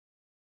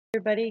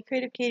Everybody,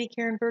 Creative Katie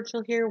Karen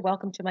Burchill here.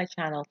 Welcome to my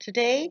channel.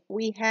 Today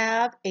we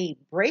have a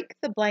break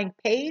the blank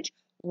page.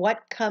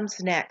 What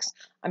comes next?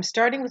 I'm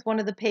starting with one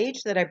of the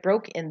pages that I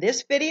broke in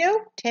this video,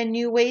 10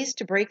 new ways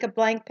to break a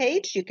blank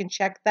page. You can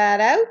check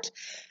that out.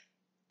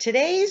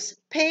 Today's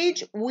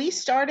page, we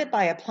started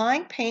by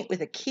applying paint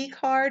with a key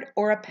card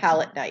or a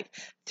palette knife.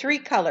 3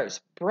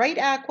 colors, bright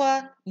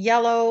aqua,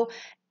 yellow,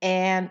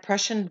 and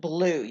Prussian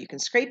blue. You can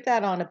scrape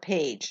that on a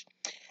page.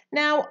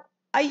 Now,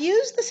 I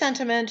use the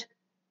sentiment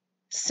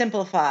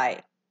simplify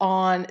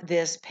on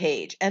this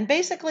page. And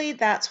basically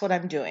that's what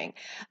I'm doing.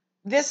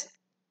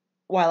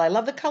 While I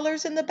love the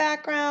colors in the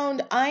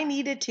background, I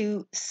needed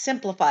to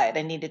simplify it.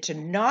 I needed to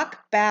knock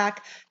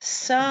back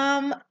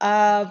some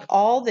of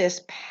all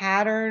this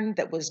pattern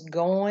that was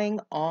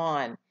going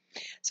on.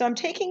 So I'm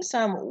taking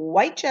some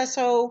white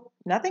gesso,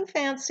 nothing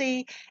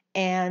fancy,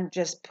 and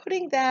just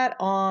putting that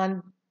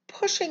on,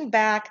 pushing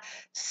back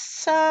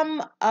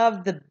some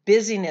of the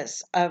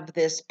busyness of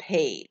this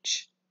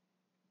page.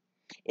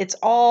 It's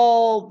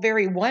all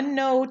very one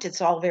note,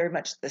 it's all very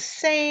much the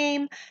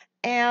same,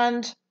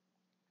 and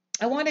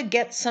I want to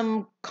get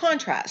some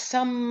contrast,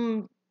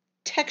 some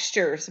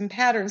texture, some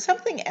pattern,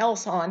 something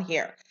else on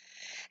here.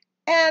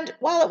 And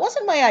while it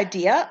wasn't my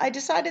idea, I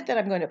decided that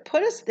I'm going to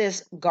put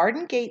this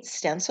garden gate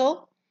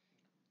stencil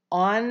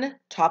on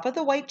top of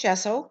the white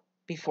gesso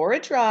before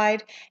it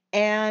dried,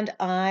 and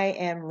I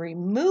am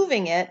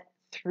removing it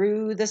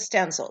through the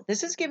stencil.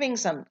 This is giving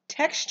some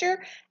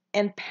texture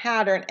and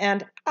pattern,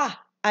 and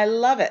I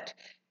love it.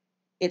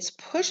 It's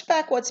pushed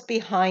back what's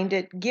behind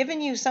it,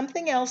 giving you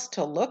something else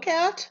to look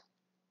at.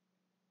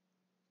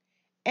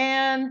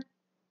 And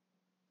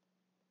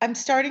I'm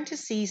starting to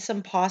see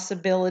some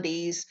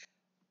possibilities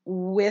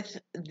with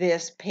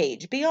this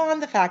page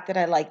beyond the fact that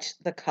I liked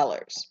the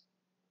colors.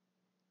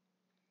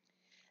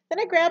 Then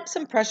I grabbed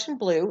some Prussian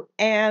blue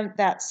and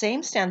that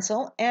same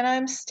stencil, and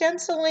I'm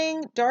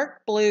stenciling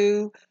dark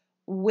blue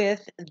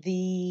with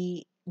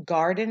the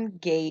garden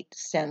gate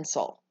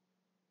stencil.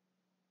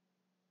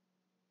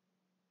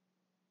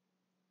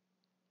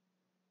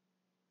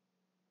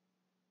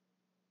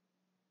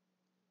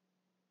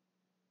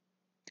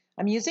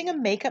 I'm using a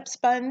makeup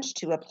sponge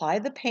to apply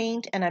the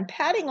paint, and I'm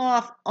patting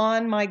off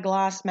on my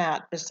glass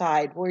mat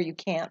beside where you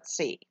can't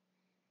see.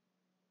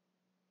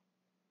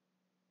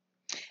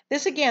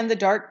 This again, the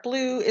dark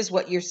blue is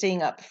what you're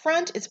seeing up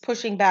front. It's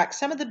pushing back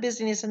some of the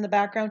busyness in the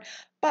background,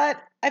 but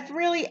I've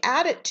really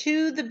added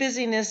to the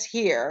busyness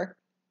here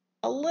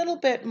a little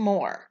bit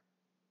more.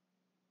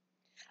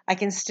 I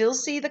can still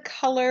see the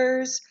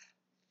colors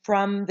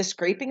from the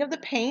scraping of the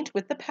paint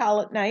with the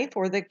palette knife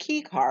or the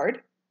key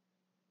card.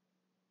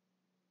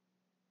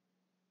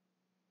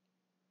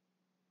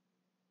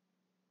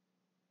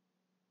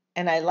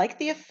 And I like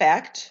the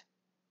effect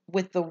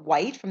with the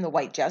white from the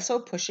white gesso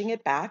pushing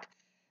it back.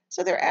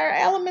 So there are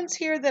elements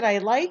here that I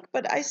like,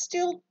 but I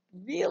still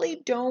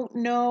really don't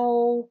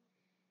know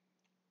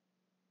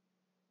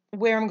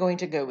where I'm going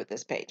to go with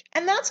this page.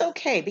 And that's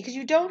okay, because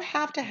you don't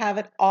have to have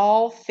it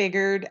all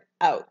figured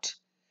out.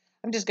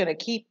 I'm just going to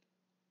keep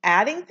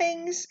adding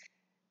things.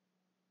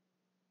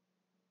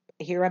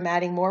 Here I'm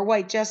adding more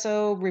white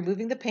gesso,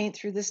 removing the paint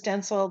through the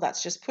stencil.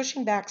 That's just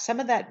pushing back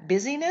some of that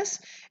busyness,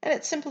 and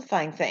it's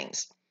simplifying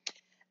things.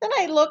 Then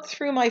I look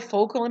through my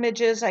focal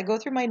images, I go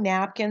through my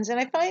napkins, and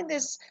I find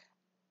this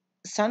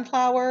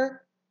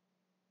sunflower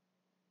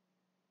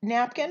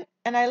napkin,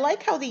 and I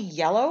like how the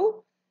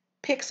yellow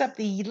picks up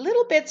the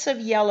little bits of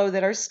yellow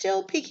that are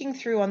still peeking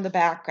through on the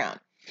background.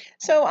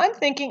 So I'm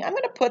thinking I'm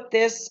going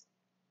to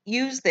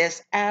use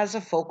this as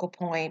a focal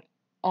point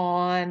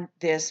on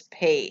this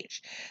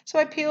page. So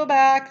I peel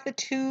back the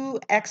 2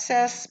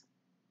 excess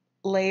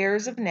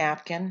layers of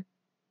napkin.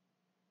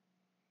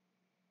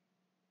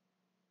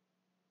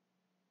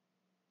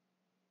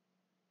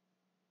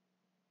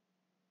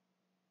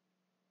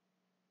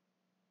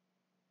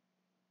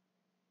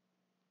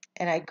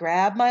 And I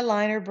grab my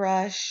liner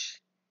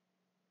brush,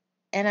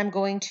 and I'm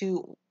going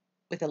to,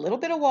 with a little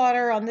bit of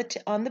water on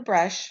the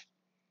brush,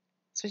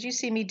 that's what you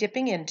see me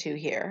dipping into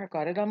here. I've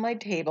got it on my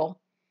table.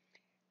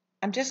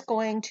 I'm just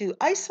going to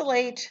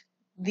isolate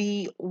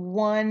the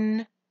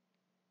one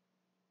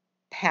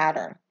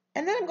pattern,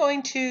 and then I'm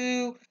going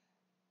to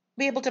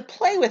be able to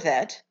play with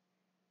it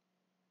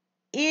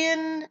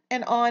in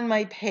and on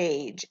my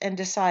page and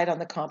decide on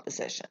the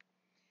composition.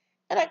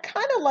 And I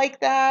kind of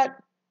like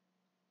that,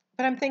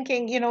 but I'm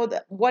thinking,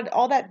 what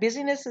all that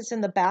busyness is in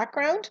the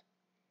background,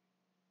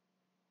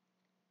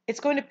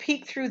 it's going to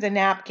peek through the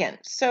napkin.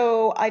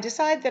 So I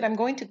decide that I'm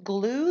going to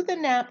glue the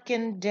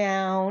napkin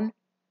down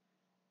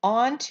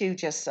onto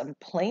just some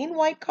plain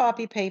white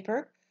copy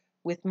paper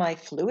with my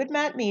fluid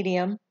matte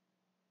medium,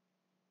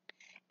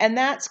 and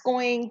that's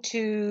going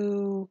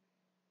to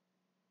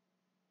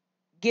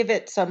give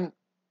it some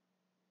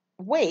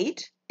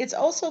weight. It's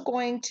also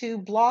going to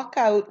block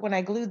out, when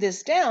I glue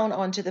this down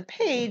onto the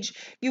page,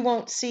 you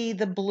won't see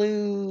the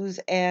blues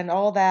and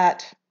all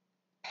that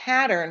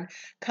pattern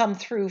come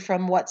through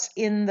from what's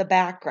in the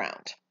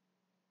background.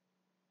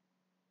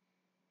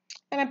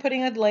 And I'm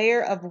putting a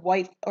layer of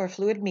white or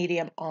fluid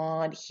medium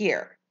on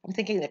here. I'm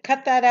thinking to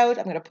cut that out,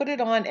 I'm going to put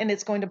it on, and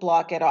it's going to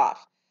block it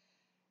off.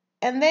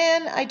 And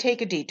then I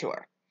take a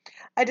detour.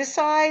 I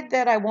decide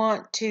that I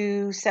want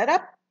to set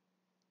up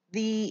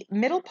the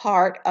middle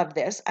part of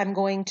this. I'm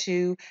going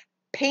to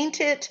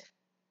paint it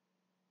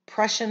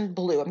Prussian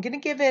blue. I'm going to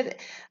give it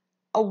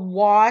a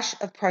wash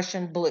of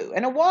Prussian blue.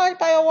 And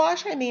by a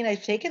wash, I mean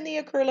I've taken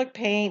the acrylic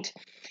paint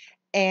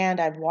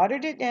and I've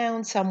watered it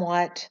down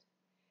somewhat,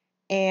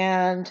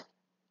 and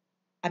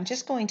I'm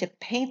just going to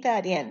paint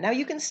that in. Now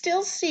you can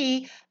still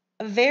see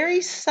a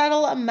very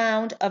subtle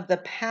amount of the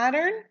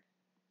pattern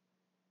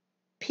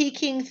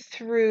peeking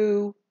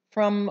through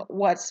from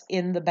what's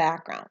in the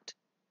background.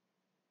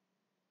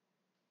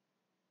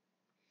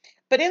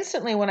 But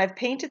instantly when I've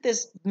painted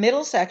this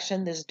middle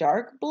section, this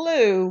dark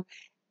blue,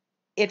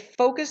 it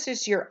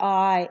focuses your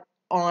eye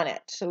on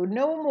it. So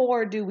no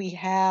more do we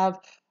have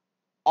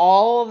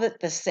all of it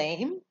the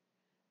same.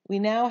 We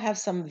now have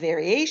some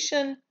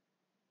variation.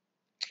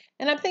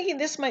 And I'm thinking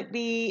this might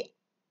be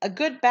a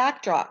good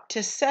backdrop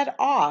to set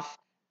off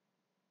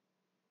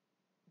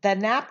the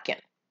napkin.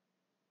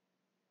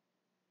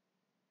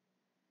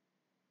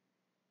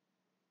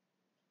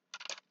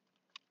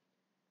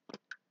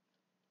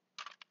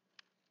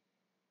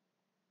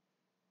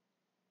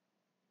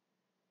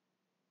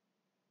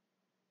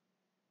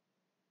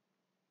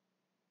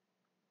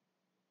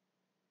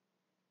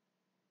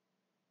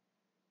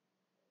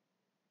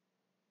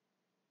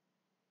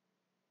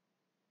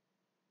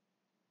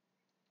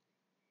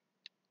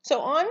 So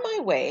on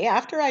my way,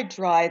 after I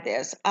dry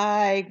this,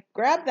 I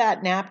grab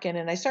that napkin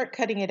and I start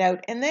cutting it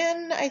out. And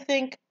then I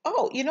think,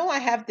 oh, I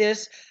have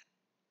this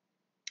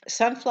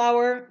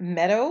sunflower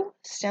meadow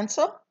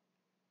stencil.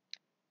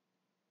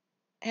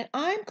 And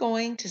I'm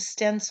going to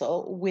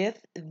stencil with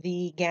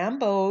the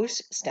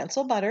Gambo's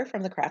stencil butter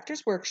from the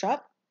Crafter's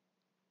Workshop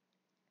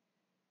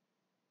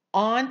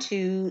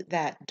onto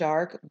that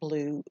dark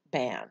blue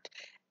band.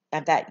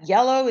 And that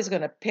yellow is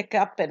going to pick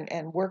up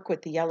and work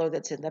with the yellow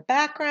that's in the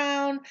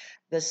background.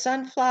 The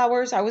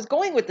sunflowers, I was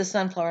going with the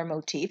sunflower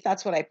motif.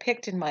 That's what I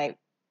picked in my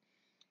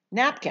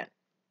napkin.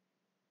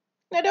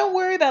 Now don't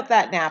worry about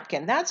that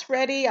napkin. That's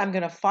ready. I'm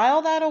going to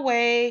file that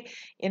away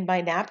in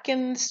my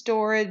napkin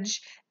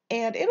storage,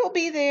 and it'll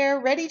be there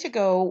ready to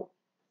go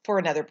for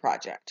another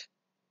project.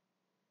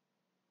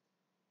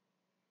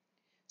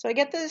 So I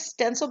get the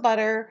stencil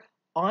butter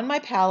on my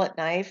palette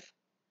knife.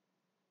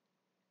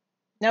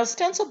 Now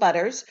stencil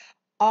butters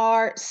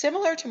are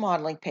similar to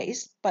modeling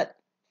paste, but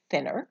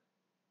thinner.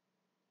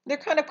 They're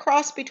kind of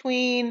cross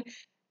between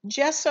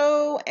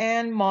gesso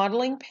and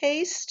modeling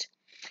paste,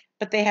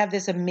 but they have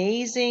this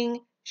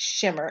amazing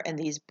shimmer and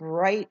these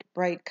bright,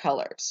 bright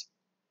colors.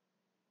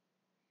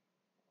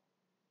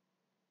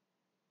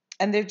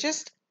 And they're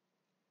just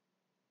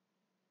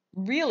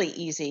really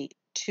easy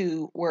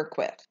to work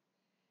with.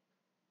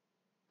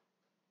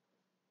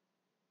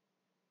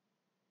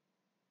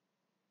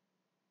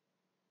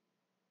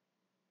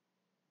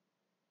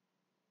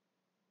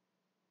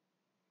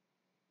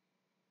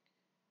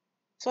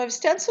 So I've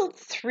stenciled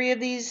 3 of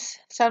these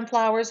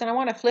sunflowers, and I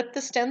want to flip the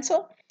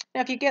stencil.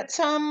 Now if you get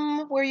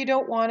some where you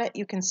don't want it,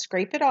 you can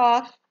scrape it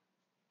off.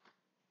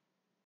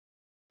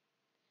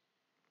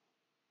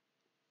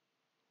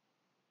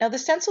 Now the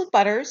stenciled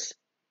butters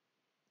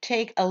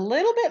take a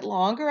little bit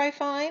longer, I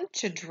find,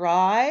 to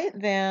dry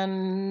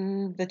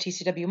than the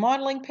TCW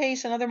modeling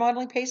paste and other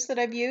modeling pastes that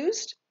I've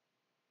used.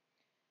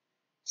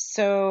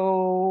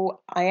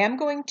 So I am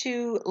going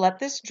to let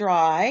this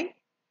dry,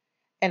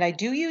 and I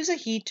do use a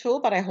heat tool,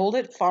 but I hold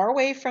it far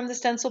away from the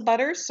stencil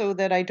butter so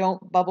that I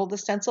don't bubble the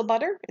stencil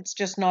butter. It's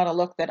just not a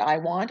look that I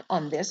want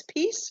on this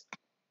piece.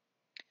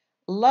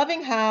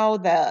 Loving how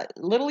the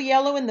little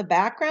yellow in the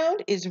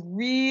background is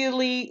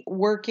really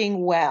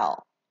working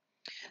well.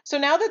 So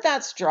now that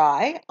that's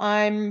dry,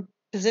 I'm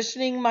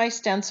positioning my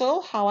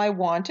stencil how I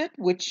want it,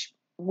 which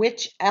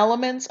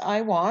elements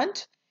I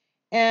want,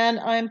 and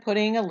I'm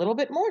putting a little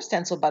bit more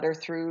stencil butter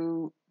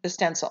through the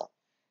stencil.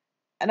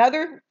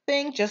 Another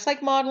thing, just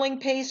like modeling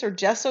paste or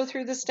gesso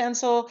through the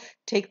stencil,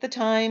 take the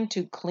time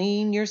to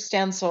clean your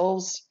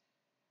stencils,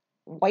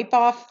 wipe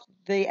off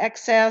the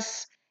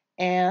excess,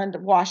 and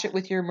wash it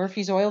with your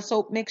Murphy's oil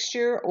soap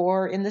mixture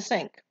or in the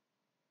sink.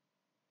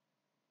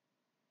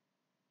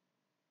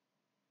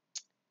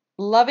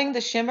 Loving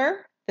the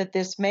shimmer that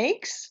this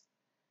makes.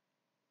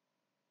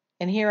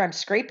 And here I'm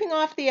scraping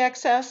off the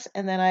excess,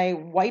 and then I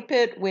wipe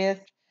it with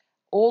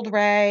old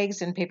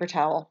rags and paper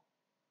towel.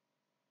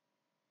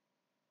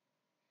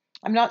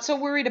 I'm not so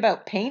worried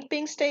about paint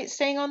being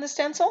staying on the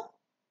stencil,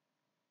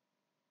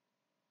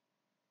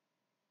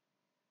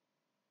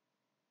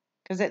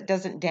 because it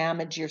doesn't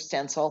damage your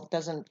stencil,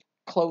 doesn't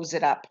close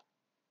it up.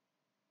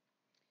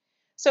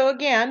 So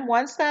again,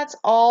 once that's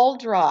all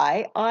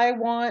dry, I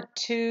want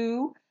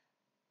to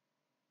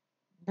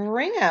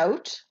bring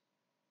out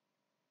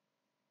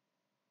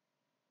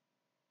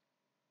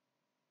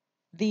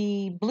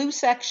the blue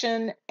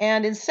section,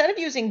 and instead of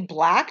using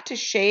black to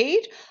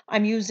shade,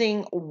 I'm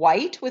using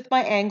white with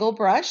my angle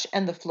brush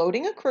and the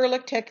floating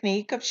acrylic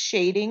technique of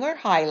shading or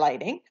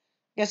highlighting.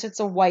 Yes, it's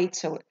a white,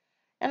 so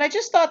And I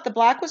just thought the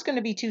black was going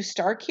to be too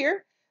stark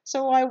here,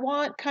 so I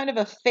want kind of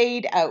a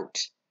fade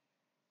out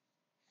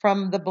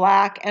from the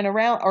black and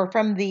around, or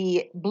from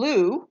the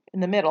blue in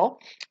the middle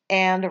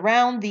and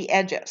around the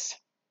edges.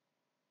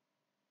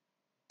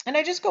 And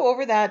I just go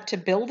over that to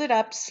build it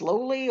up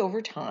slowly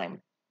over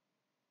time.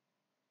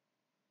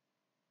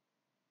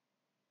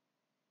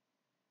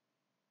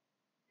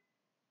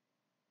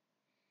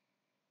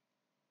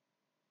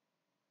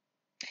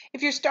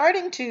 If you're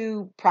starting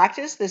to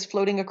practice this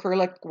floating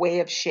acrylic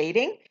way of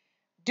shading,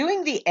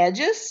 doing the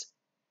edges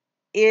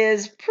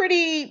is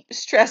pretty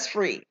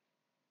stress-free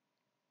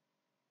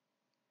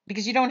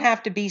because you don't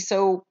have to be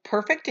so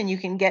perfect and you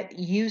can get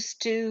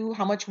used to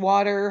how much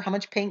water, how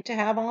much paint to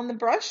have on the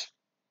brush.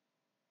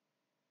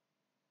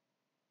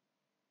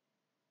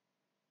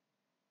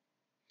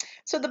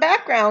 So the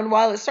background,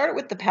 while it started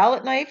with the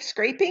palette knife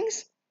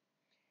scrapings,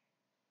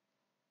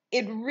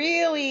 it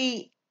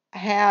really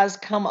has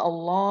come a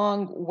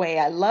long way.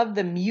 I love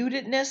the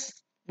mutedness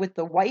with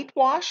the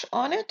whitewash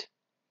on it,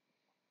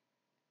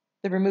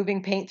 the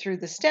removing paint through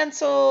the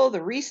stencil,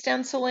 the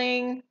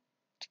re-stenciling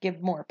to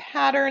give more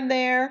pattern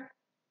there.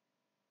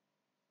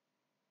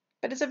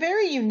 But it's a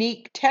very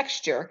unique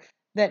texture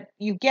that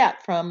you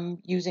get from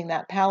using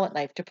that palette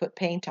knife to put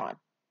paint on.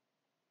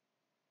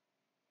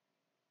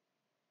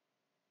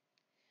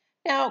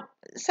 Now,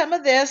 some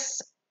of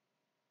this,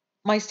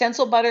 my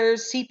stencil butter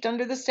seeped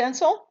under the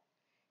stencil,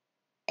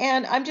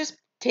 and I'm just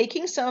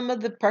taking some of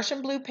the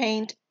Prussian blue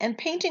paint and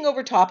painting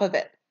over top of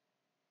it.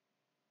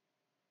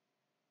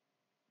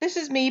 This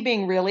is me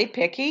being really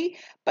picky,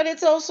 but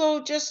it's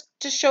also just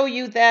to show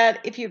you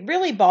that if it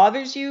really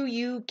bothers you,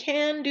 you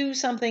can do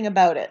something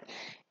about it.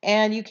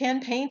 And you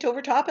can paint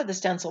over top of the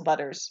stencil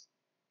butters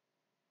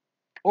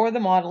or the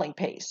modeling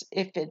paste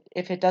if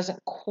it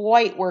doesn't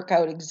quite work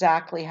out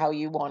exactly how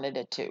you wanted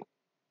it to.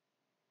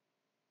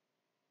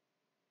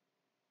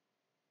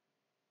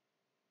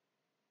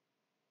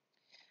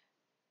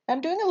 I'm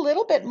doing a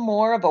little bit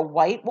more of a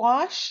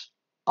whitewash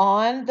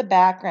on the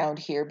background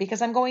here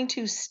because I'm going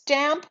to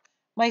stamp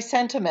my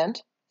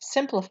sentiment,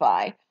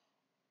 simplify,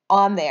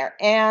 on there.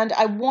 And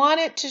I want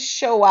it to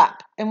show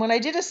up. And when I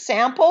did a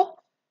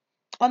sample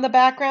on the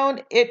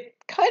background, it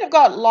kind of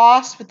got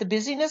lost with the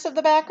busyness of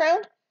the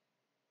background.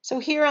 So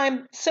here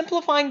I'm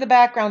simplifying the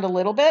background a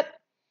little bit.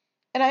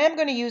 And I am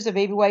going to use a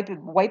baby wipe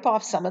and wipe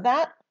off some of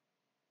that.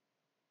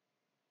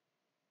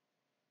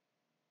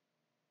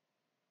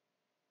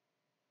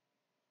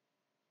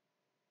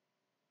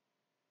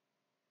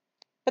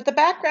 But the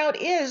background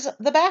is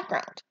the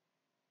background.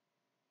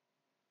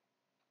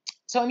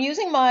 So I'm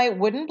using my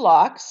wooden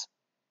blocks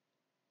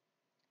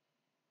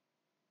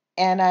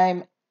and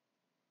I'm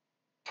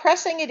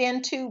pressing it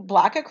into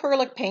black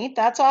acrylic paint.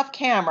 That's off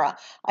camera.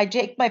 I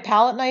take my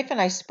palette knife and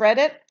I spread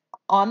it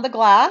on the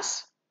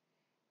glass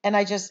and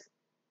I just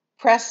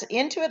press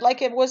into it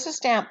like it was a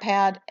stamp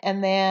pad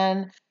and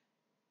then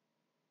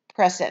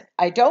press it.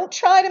 I don't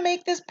try to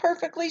make this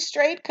perfectly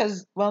straight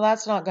because, well,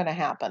 that's not going to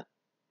happen.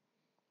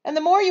 And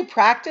the more you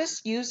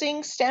practice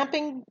using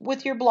stamping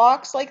with your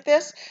blocks like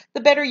this, the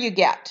better you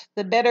get.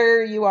 The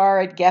better you are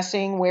at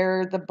guessing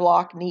where the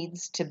block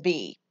needs to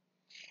be.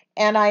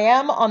 And I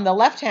am on the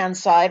left-hand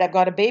side, I've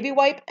got a baby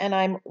wipe and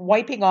I'm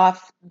wiping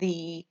off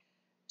the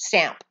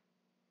stamp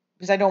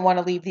because I don't want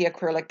to leave the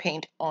acrylic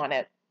paint on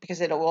it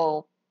because it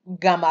will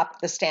gum up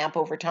the stamp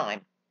over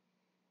time.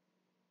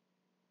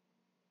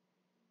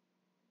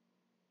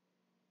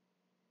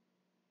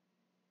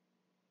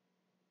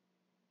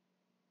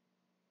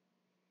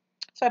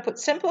 So I put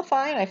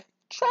simplify and I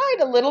tried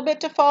a little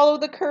bit to follow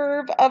the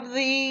curve of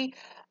the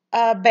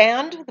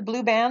band, the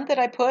blue band that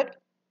I put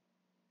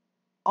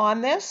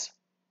on this.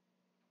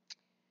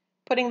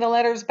 Putting the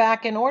letters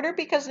back in order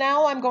because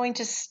now I'm going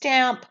to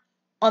stamp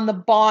on the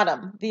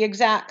bottom the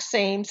exact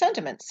same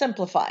sentiment,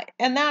 simplify.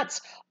 And that's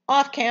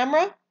off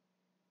camera.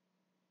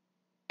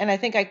 And I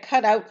think I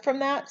cut out from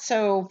that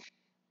so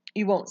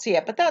you won't see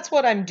it, but that's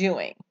what I'm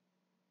doing.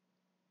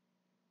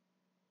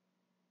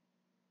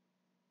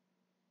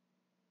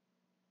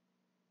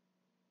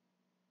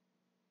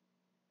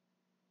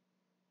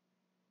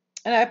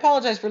 And I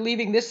apologize for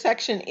leaving this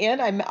section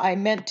in. I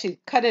meant to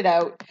cut it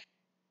out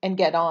and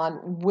get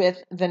on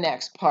with the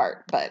next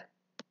part, but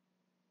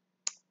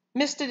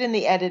missed it in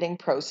the editing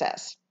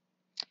process.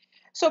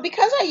 So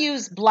because I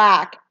use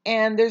black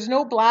and there's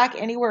no black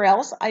anywhere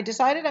else, I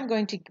decided I'm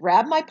going to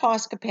grab my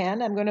Posca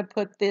pen. I'm going to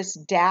put this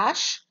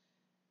dash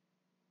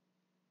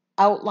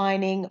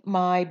outlining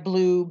my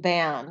blue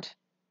band.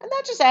 And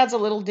that just adds a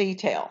little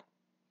detail.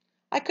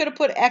 I could have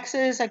put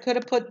X's, I could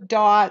have put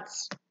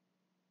dots.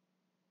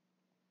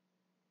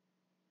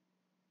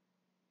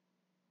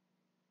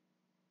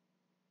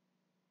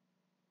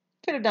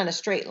 Could have done a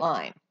straight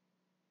line.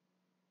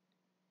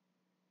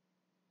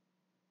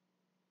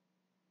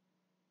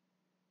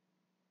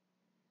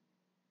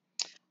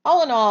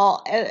 All in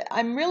all,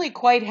 I'm really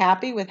quite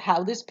happy with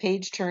how this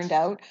page turned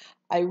out.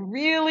 I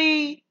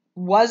really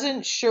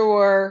wasn't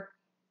sure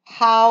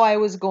how I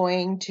was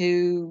going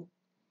to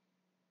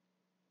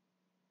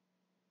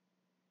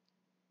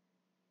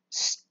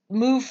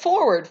move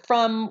forward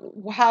from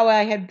how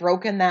I had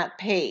broken that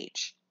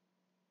page.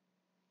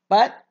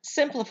 But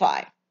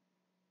simplify.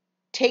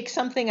 Take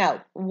something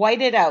out,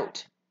 white it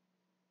out,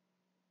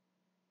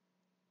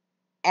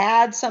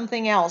 add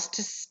something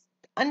else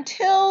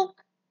until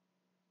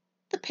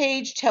the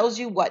page tells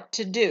you what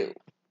to do.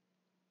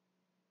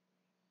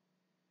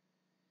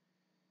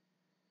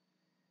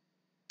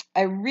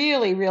 I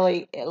really,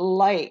 really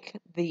like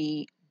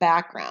the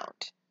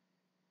background.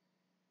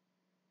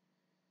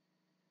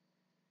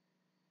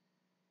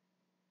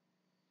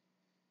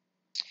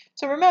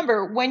 So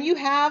remember, when you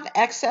have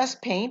excess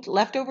paint,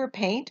 leftover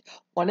paint,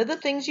 one of the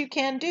things you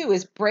can do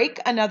is break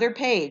another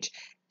page.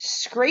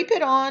 Scrape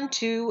it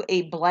onto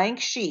a blank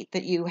sheet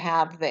that you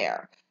have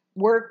there.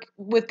 Work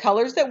with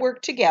colors that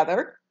work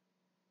together.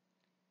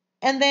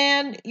 And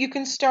then you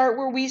can start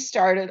where we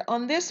started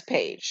on this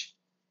page.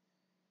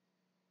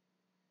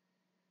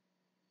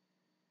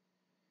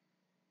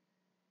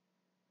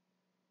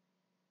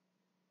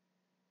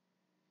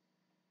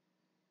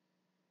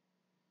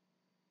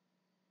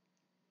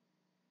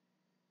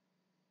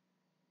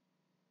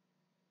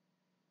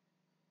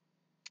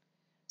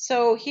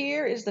 So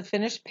here is the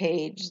finished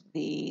page.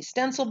 The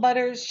stencil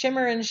butters,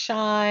 shimmer and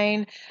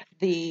shine,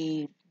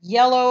 the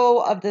yellow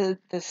of the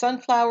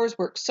sunflowers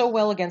works so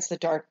well against the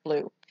dark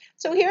blue.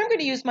 So here I'm going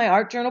to use my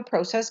art journal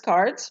process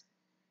cards,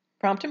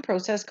 prompt and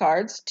process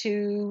cards,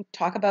 to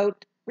talk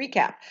about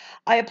recap.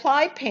 I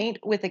applied paint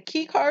with a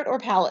key card or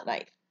palette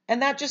knife,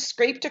 and that just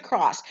scraped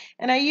across.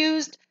 And I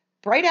used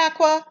bright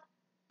aqua,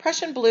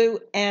 Prussian blue,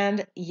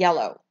 and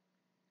yellow.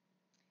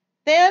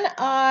 Then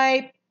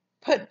I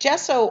put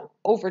gesso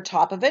over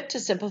top of it to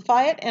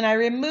simplify it, and I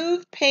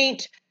removed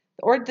paint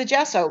or the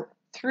gesso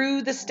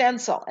through the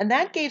stencil, and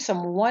that gave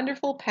some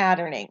wonderful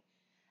patterning.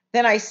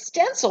 Then I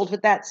stenciled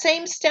with that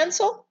same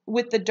stencil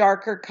with the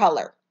darker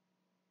color.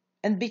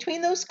 And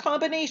between those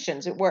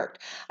combinations, it worked.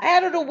 I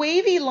added a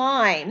wavy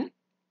line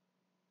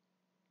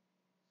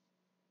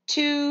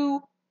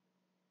to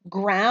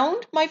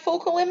ground my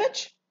focal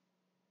image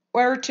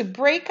or to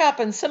break up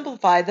and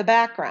simplify the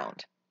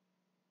background.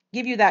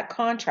 Give you that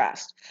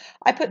contrast.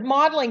 I put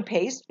modeling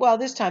paste, well,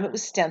 this time it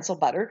was stencil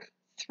butter,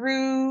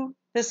 through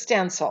the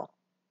stencil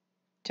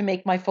to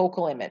make my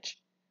focal image.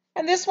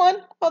 And this one,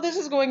 well, this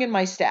is going in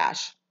my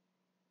stash.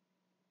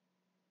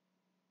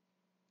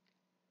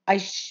 I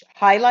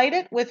highlight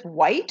it with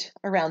white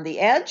around the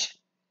edge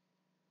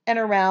and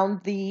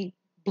around the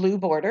blue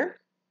border.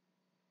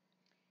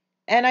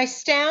 And I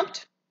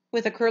stamped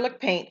with acrylic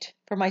paint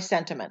for my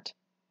sentiment.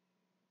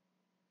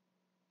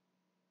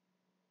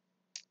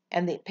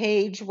 And the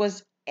page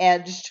was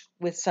edged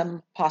with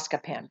some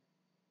Posca pen.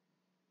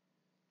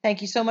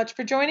 Thank you so much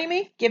for joining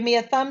me. Give me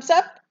a thumbs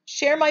up,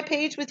 share my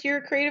page with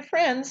your creative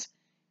friends.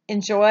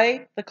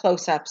 Enjoy the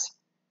close-ups.